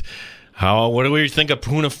is, what do we think of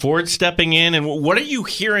Poona Ford stepping in? And what are you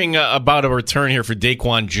hearing about a return here for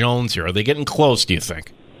Daquan Jones here? Are they getting close, do you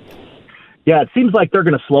think? Yeah, it seems like they're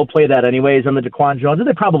going to slow play that anyways on the Daquan Jones, and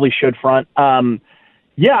they probably should front. Unfortunate.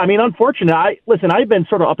 I've been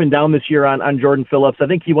sort of up and down this year on Jordan Phillips. I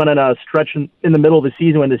think he went on a stretch in the middle of the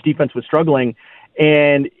season when this defense was struggling,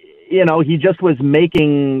 and, he just was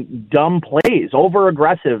making dumb plays,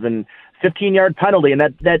 over-aggressive, and 15-yard penalty, and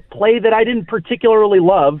that play that I didn't particularly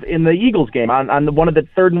love in the Eagles game on one of the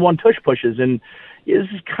 3rd and 1 tush pushes, and is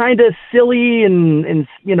kind of silly and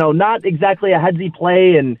not exactly a headsy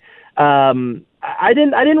play, and I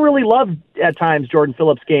didn't really love at times Jordan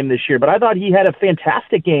Phillips' game this year, but I thought he had a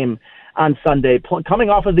fantastic game on Sunday. Coming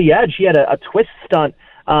off of the edge, he had a twist stunt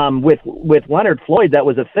with Leonard Floyd that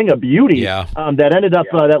was a thing of beauty. That ended up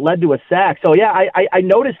that led to a sack. So I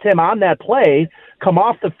noticed him on that play come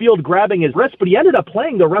off the field grabbing his wrist, but he ended up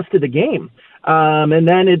playing the rest of the game. And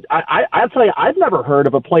then I'll tell you, I've never heard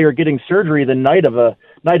of a player getting surgery the night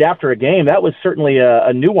after a game. That was certainly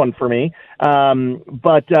a new one for me. I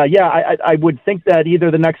would think that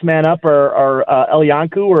either the next man up or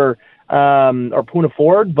Elianku or Poona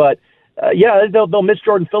Ford, but they'll miss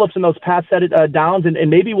Jordan Phillips in those pass set downs, and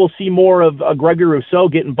maybe we'll see more of Gregory Rousseau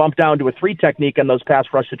getting bumped down to a 3 technique in those pass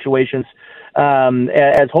rush situations.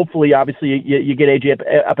 As hopefully, obviously, you get AJ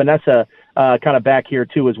Epinesa kind of back here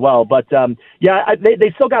too as well. But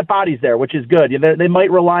they still got bodies there, which is good. They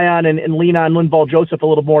might rely on and lean on Linval Joseph a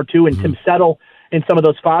little more too, and Tim Settle in some of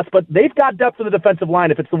those spots. But they've got depth in the defensive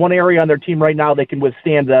line. If it's the one area on their team right now they can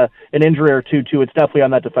withstand an injury or two, it's definitely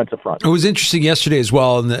on that defensive front. It was interesting yesterday as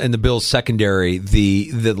well in the Bills secondary,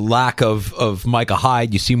 the lack of Micah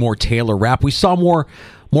Hyde. You see more Taylor Rapp. We saw more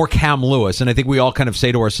Cam Lewis, and I think we all kind of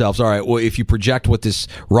say to ourselves, all right, well, if you project what this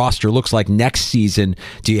roster looks like next season,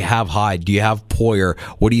 do you have Hyde? Do you have Poyer?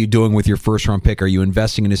 What are you doing with your first-round pick? Are you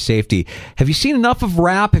investing in his safety? Have you seen enough of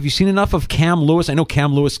Rapp? Have you seen enough of Cam Lewis? I know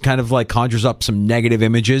Cam Lewis kind of like conjures up some negative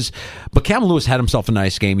images, but Cam Lewis had himself a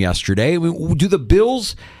nice game yesterday. I mean, do the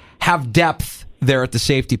Bills have depth there at the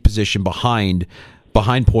safety position behind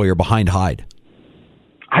Poyer, behind Hyde?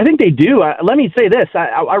 I think they do. Let me say this.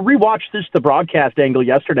 I rewatched the broadcast angle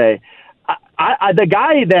yesterday. The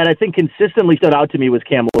guy that I think consistently stood out to me was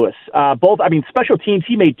Cam Lewis. Special teams,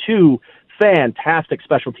 he made 2 fantastic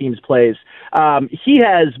special teams plays. He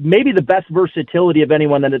has maybe the best versatility of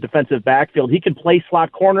anyone in the defensive backfield. He can play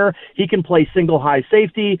slot corner. He can play single high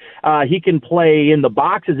safety. He can play in the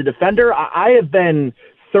box as a defender. I have been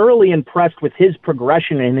thoroughly impressed with his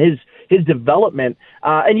progression and his development.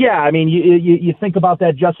 You think about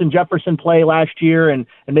that Justin Jefferson play last year, and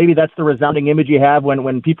maybe that's the resounding image you have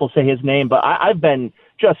when people say his name. But I've been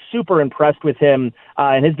just super impressed with him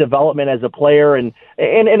and his development as a player. And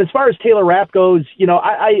as far as Taylor Rapp goes,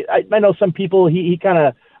 I know some people, he kind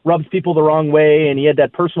of rubs people the wrong way, and he had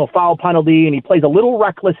that personal foul penalty, and he plays a little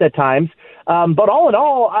reckless at times. But all in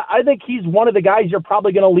all, I think he's one of the guys you're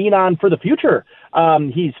probably going to lean on for the future.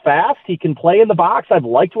 He's fast. He can play in the box. I've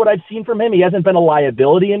liked what I've seen from him. He hasn't been a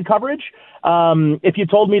liability in coverage. If you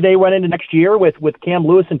told me they went into next year with Cam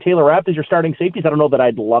Lewis and Taylor Rapp as your starting safeties, I don't know that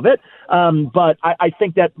I'd love it. But I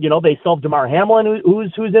think that, they still have DeMar Hamlin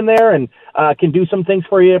who's in there and can do some things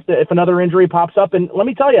for you if another injury pops up. And let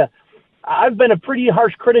me tell you, I've been a pretty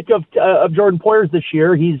harsh critic of Jordan Poyer's this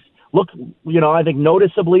year. He's looked, I think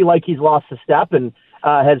noticeably like he's lost a step and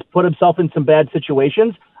has put himself in some bad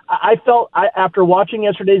situations. I felt after watching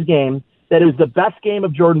yesterday's game that it was the best game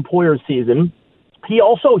of Jordan Poyer's season. He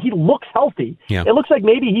looks healthy. Yeah. It looks like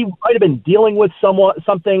maybe he might have been dealing with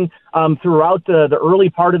something throughout the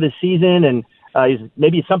early part of the season, and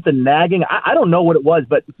maybe something nagging. I don't know what it was,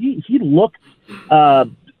 but he looked a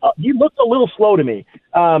little slow to me,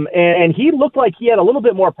 and he looked like he had a little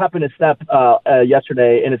bit more pep in his step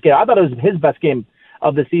yesterday in his game. I thought it was his best game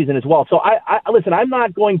of the season as well. So listen. I'm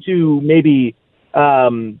not going to maybe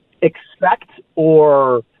expect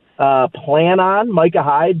or plan on Micah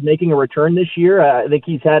Hyde making a return this year. I think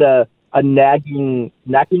he's had a nagging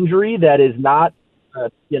neck injury that is not,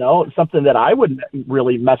 something that I would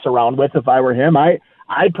really mess around with if I were him. I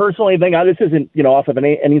personally think, this isn't, off of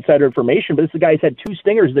any insider information, but this guy's had 2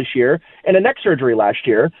 stingers this year and a neck surgery last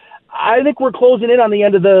year. I think we're closing in on the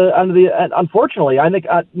end of unfortunately, I think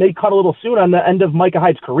may cut a little soon on the end of Micah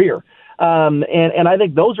Hyde's career. And I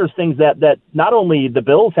think those are things that not only the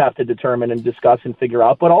Bills have to determine and discuss and figure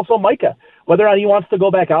out, but also Micah, whether or not he wants to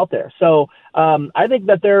go back out there. So I think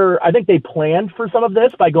they planned for some of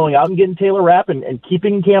this by going out and getting Taylor Rapp and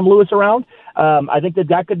keeping Cam Lewis around. I think they've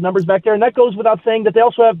got good numbers back there, and that goes without saying that they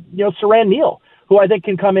also have Saran Neal, who I think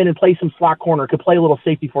can come in and play some slot corner, could play a little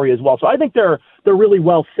safety for you as well. So I think they're really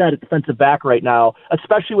well set at defensive back right now,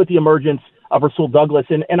 especially with the emergence of Rasul Douglas.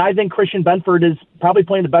 And I think Christian Benford is probably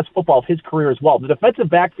playing the best football of his career as well. The defensive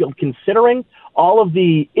backfield, considering all of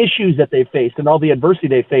the issues that they faced and all the adversity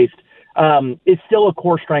they faced, is still a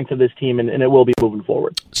core strength of this team, and it will be moving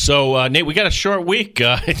forward. So, Nate, we got a short week,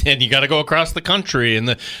 and you got to go across the country, and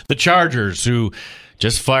the Chargers, who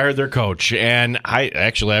just fired their coach. And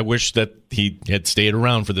I wish that he had stayed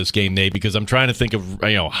around for this game, Nate, because I'm trying to think of,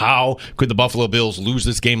 how could the Buffalo Bills lose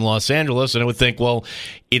this game in Los Angeles? And I would think, well,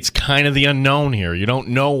 it's kind of the unknown here. You don't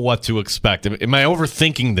know what to expect. Am I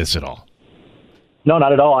overthinking this at all? No,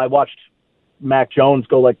 not at all. I watched Mac Jones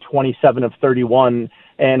go like 27 of 31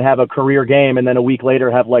 and have a career game, and then a week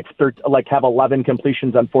later have have 11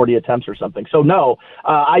 completions on 40 attempts or something. So no,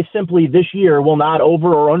 I simply this year will not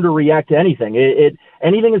over or underreact to anything.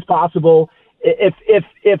 Anything is possible. If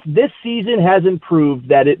this season hasn't proved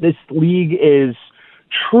that this league is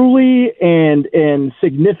truly and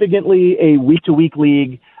significantly a week-to-week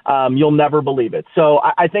league, you'll never believe it. So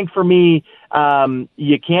I think for me,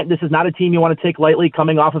 you can't. This is not a team you want to take lightly.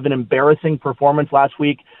 Coming off of an embarrassing performance last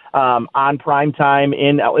week on prime time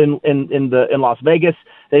in Las Vegas,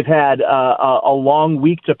 they've had a long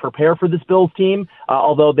week to prepare for this Bills team.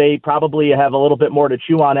 Although they probably have a little bit more to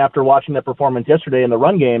chew on after watching that performance yesterday in the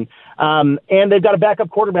run game. And they've got a backup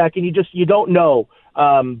quarterback, and you don't know.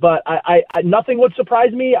 But I nothing would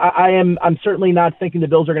surprise me. I'm certainly not thinking the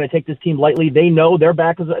Bills are going to take this team lightly. They know their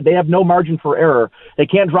back they have no margin for error. They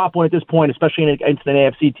can't drop one at this point, especially against an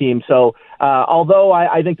AFC team. So, although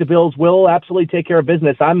I think the Bills will absolutely take care of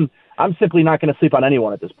business, I'm simply not going to sleep on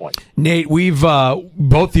anyone at this point. Nate, we've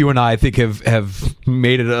both you and I think have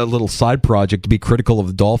made it a little side project to be critical of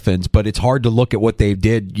the Dolphins, but it's hard to look at what they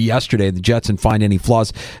did yesterday, the Jets, and find any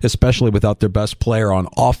flaws, especially without their best player on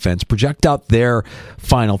offense. Project out their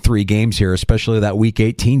final 3 games here, especially that Week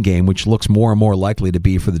 18 game, which looks more and more likely to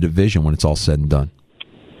be for the division when it's all said and done.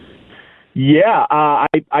 Yeah,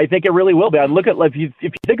 I think it really will be. Look at if you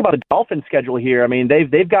think about the Dolphins schedule here. I mean,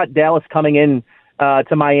 they've got Dallas coming in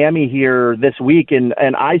to Miami here this week, and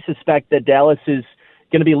I suspect that Dallas is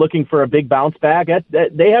going to be looking for a big bounce back.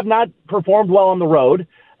 They have not performed well on the road.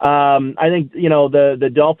 I think,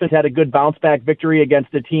 the Dolphins had a good bounce back victory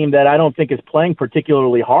against a team that I don't think is playing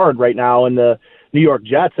particularly hard right now in the New York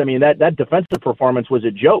Jets. I mean, that defensive performance was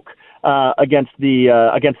a joke against the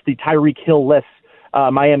Tyreek Hill-less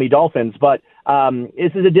Miami Dolphins. But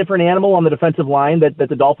this is a different animal on the defensive line that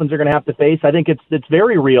the Dolphins are going to have to face. I think it's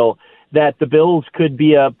very real that the Bills could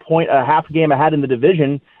be a half game ahead in the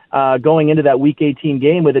division going into that Week 18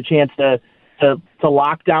 game with a chance to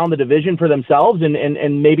lock down the division for themselves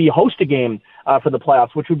and maybe host a game for the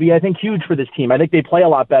playoffs, which would be, I think, huge for this team. I think they play a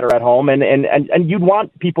lot better at home, and you'd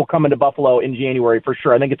want people coming to Buffalo in January for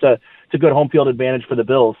sure. I think it's a good home field advantage for the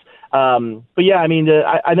Bills. But yeah, I mean,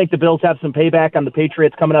 I think the Bills have some payback on the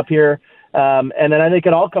Patriots coming up here, and then I think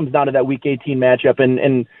it all comes down to that Week 18 matchup.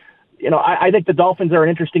 And I think the Dolphins are an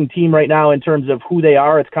interesting team right now in terms of who they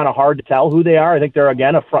are. It's kind of hard to tell who they are. I think they're,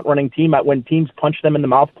 again, a front-running team. When teams punch them in the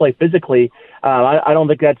mouth, play physically, I don't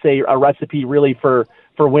think that's a recipe really for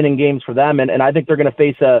winning games for them. And I think they're going to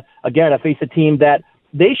face a team that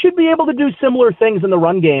they should be able to do similar things in the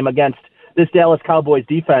run game against this Dallas Cowboys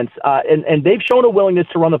defense. And they've shown a willingness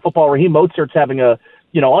to run the football. Raheem Mostert's having a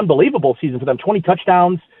unbelievable season for them, 20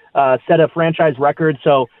 touchdowns, set a franchise record.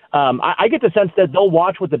 So I get the sense that they'll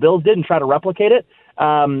watch what the Bills did and try to replicate it.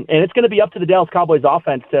 And it's going to be up to the Dallas Cowboys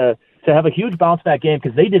offense to have a huge bounce back game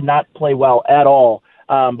because they did not play well at all.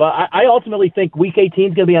 But I ultimately think Week 18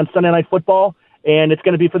 is going to be on Sunday Night Football, and it's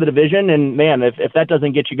going to be for the division. And, man, if that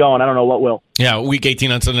doesn't get you going, I don't know what will. Yeah, Week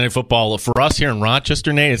 18 on Sunday Night Football. For us here in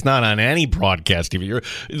Rochester, Nate, it's not on any broadcast TV.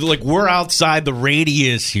 We're outside the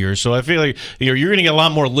radius here, so I feel like you're going to get a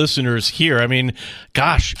lot more listeners here. I mean,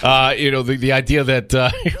 gosh, the idea that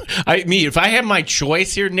if I had my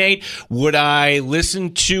choice here, Nate, would I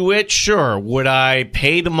listen to it? Sure. Would I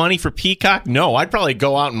pay the money for Peacock? No, I'd probably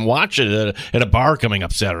go out and watch it at a bar coming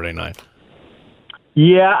up Saturday night.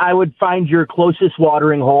 Yeah, I would find your closest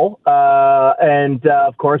watering hole. And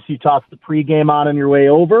of course, you toss the pregame on your way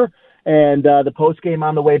over and the postgame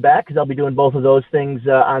on the way back because I'll be doing both of those things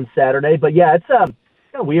on Saturday. But, yeah, it's kind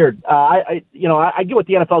of weird. I get what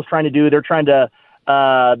the NFL is trying to do. They're trying to,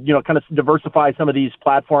 kind of diversify some of these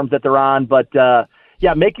platforms that they're on. But,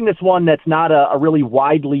 making this one that's not a really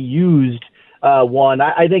widely used one,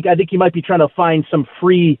 I think you might be trying to find some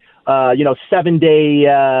free 7-day,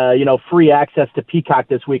 free access to Peacock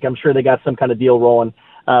this week. I'm sure they got some kind of deal rolling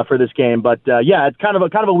for this game. But, it's kind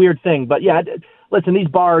of a weird thing. But, yeah, listen, these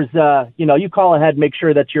bars, you call ahead, make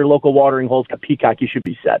sure that your local watering hole's got Peacock. You should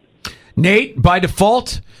be set. Nate, by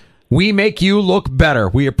default, we make you look better.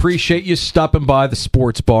 We appreciate you stopping by the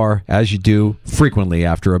sports bar, as you do frequently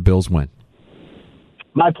after a Bills win.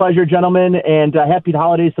 My pleasure, gentlemen, and happy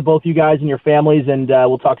holidays to both you guys and your families, and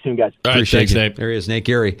we'll talk soon, guys. All right, appreciate thanks, you. Nate. There he is, Nate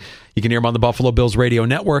Geary. You can hear him on the Buffalo Bills Radio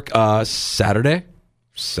Network. Saturday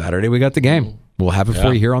we got the game. We'll have it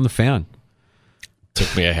for you here on The Fan.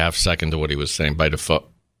 Took me a half second to what he was saying by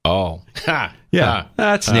default. Oh.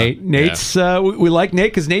 That's Nate. Nate's we like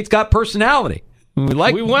Nate because Nate's got personality.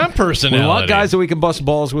 We want personality. We want guys that we can bust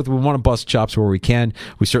balls with. We want to bust chops where we can.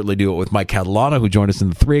 We certainly do it with Mike Catalana, who joined us in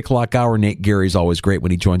the 3 o'clock hour. Nate Geary's always great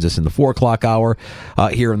when he joins us in the 4 o'clock hour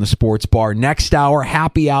here in the sports bar. Next hour,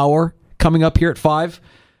 happy hour, coming up here at 5.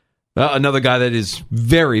 Another guy that is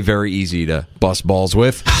very, very easy to bust balls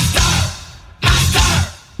with.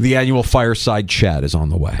 The annual Fireside Chat is on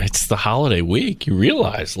the way. It's the holiday week. You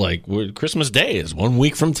realize, Christmas Day is 1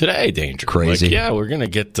 week from today. Danger, crazy. We're gonna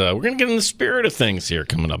get in the spirit of things here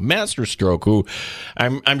coming up. Masterstroke, who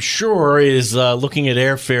I'm sure is looking at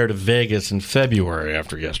airfare to Vegas in February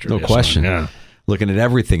after yesterday. No question. Yeah. Looking at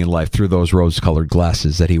everything in life through those rose-colored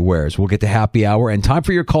glasses that he wears. We'll get to happy hour and time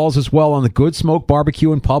for your calls as well on the Good Smoke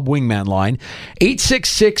Barbecue and Pub Wingman line.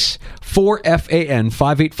 866-4FAN,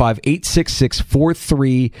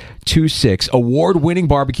 585-866-4326. Award-winning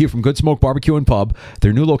barbecue from Good Smoke Barbecue and Pub.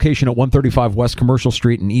 Their new location at 135 West Commercial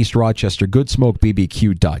Street in East Rochester.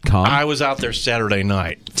 GoodSmokeBBQ.com. I was out there Saturday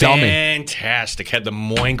night. Tell me. Fantastic. Had the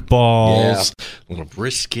moink balls. Yeah. A little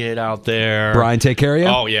brisket out there. Brian, take care of you?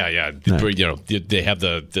 Oh, yeah. They have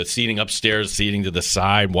the seating upstairs, seating to the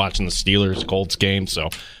side, watching the Steelers Colts game. So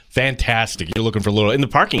fantastic. You're looking for a little, and the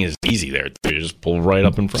parking is easy there. You just pull right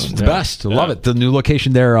up in front. It's the best. I love it. The new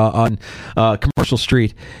location there on Commercial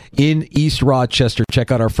Street in East Rochester.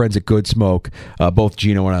 Check out our friends at Good Smoke. Both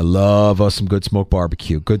Gino and I love us some Good Smoke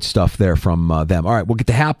barbecue. Good stuff there from them. All right, we'll get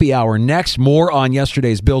to happy hour next. More on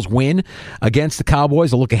yesterday's Bills win against the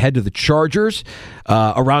Cowboys. A look ahead to the Chargers.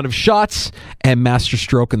 A round of shots and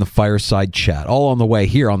Masterstroke and the Fireside Chat. All on the way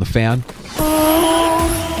here on The Fan.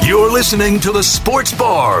 You're listening to The Sports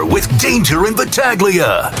Bar with Danger and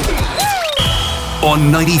Battaglia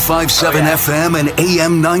on 95.7 FM and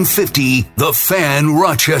AM 950, The Fan,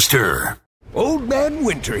 Rochester. Old Man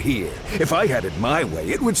Winter here. If I had it my way,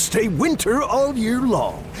 it would stay winter all year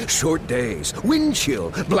long. Short days, wind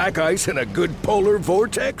chill, black ice, and a good polar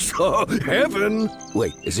vortex. Oh, heaven.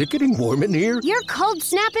 Wait, is it getting warm in here? Your cold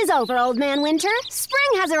snap is over, Old Man Winter.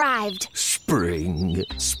 Spring has arrived. Spring.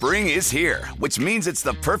 Spring is here, which means it's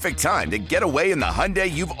the perfect time to get away in the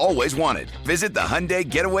Hyundai you've always wanted. Visit the Hyundai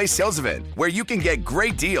Getaway Sales Event, where you can get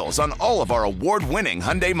great deals on all of our award-winning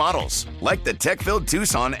Hyundai models, like the tech-filled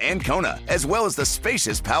Tucson and Kona, as well as the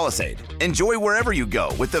spacious Palisade. Enjoy wherever you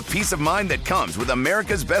go with the peace of mind that comes with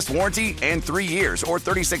America's best warranty and 3 years or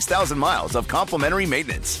 36,000 miles of complimentary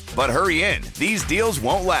maintenance. But hurry in, these deals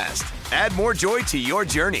won't last. Add more joy to your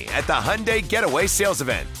journey at the Hyundai Getaway Sales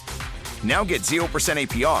Event. Now get 0%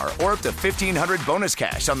 APR or up to $1,500 bonus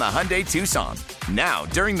cash on the Hyundai Tucson. Now,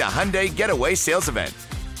 during the Hyundai Getaway Sales Event.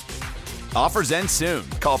 Offers end soon.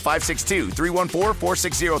 Call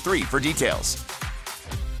 562-314-4603 for details.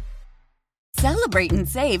 Celebrate and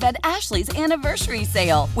save at Ashley's Anniversary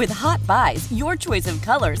Sale. With Hot Buys, your choice of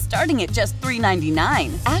colors starting at just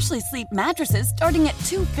 $3.99. Ashley Sleep mattresses starting at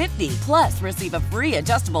 $2.50. Plus, receive a free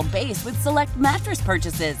adjustable base with select mattress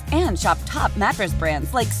purchases. And shop top mattress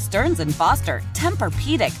brands like Stearns & Foster,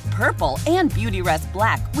 Tempur-Pedic, Purple, and Beautyrest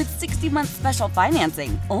Black with 60-month special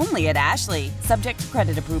financing. Only at Ashley. Subject to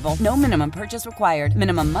credit approval. No minimum purchase required.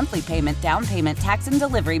 Minimum monthly payment, down payment, tax, and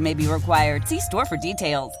delivery may be required. See store for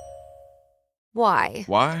details. Why?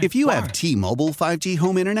 If you have T-Mobile 5G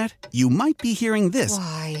home internet, you might be hearing this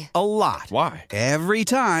a lot. Why? Every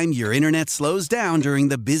time your internet slows down during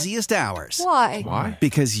the busiest hours. Why?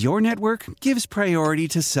 Because your network gives priority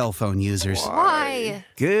to cell phone users. Why?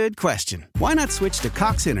 Good question. Why not switch to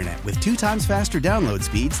Cox Internet with 2 times faster download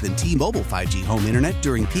speeds than T-Mobile 5G home internet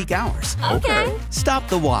during peak hours? Okay. Stop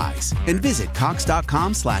the whys and visit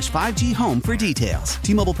cox.com/5G home for details.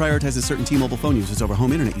 T-Mobile prioritizes certain T-Mobile phone users over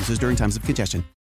home internet users during times of congestion.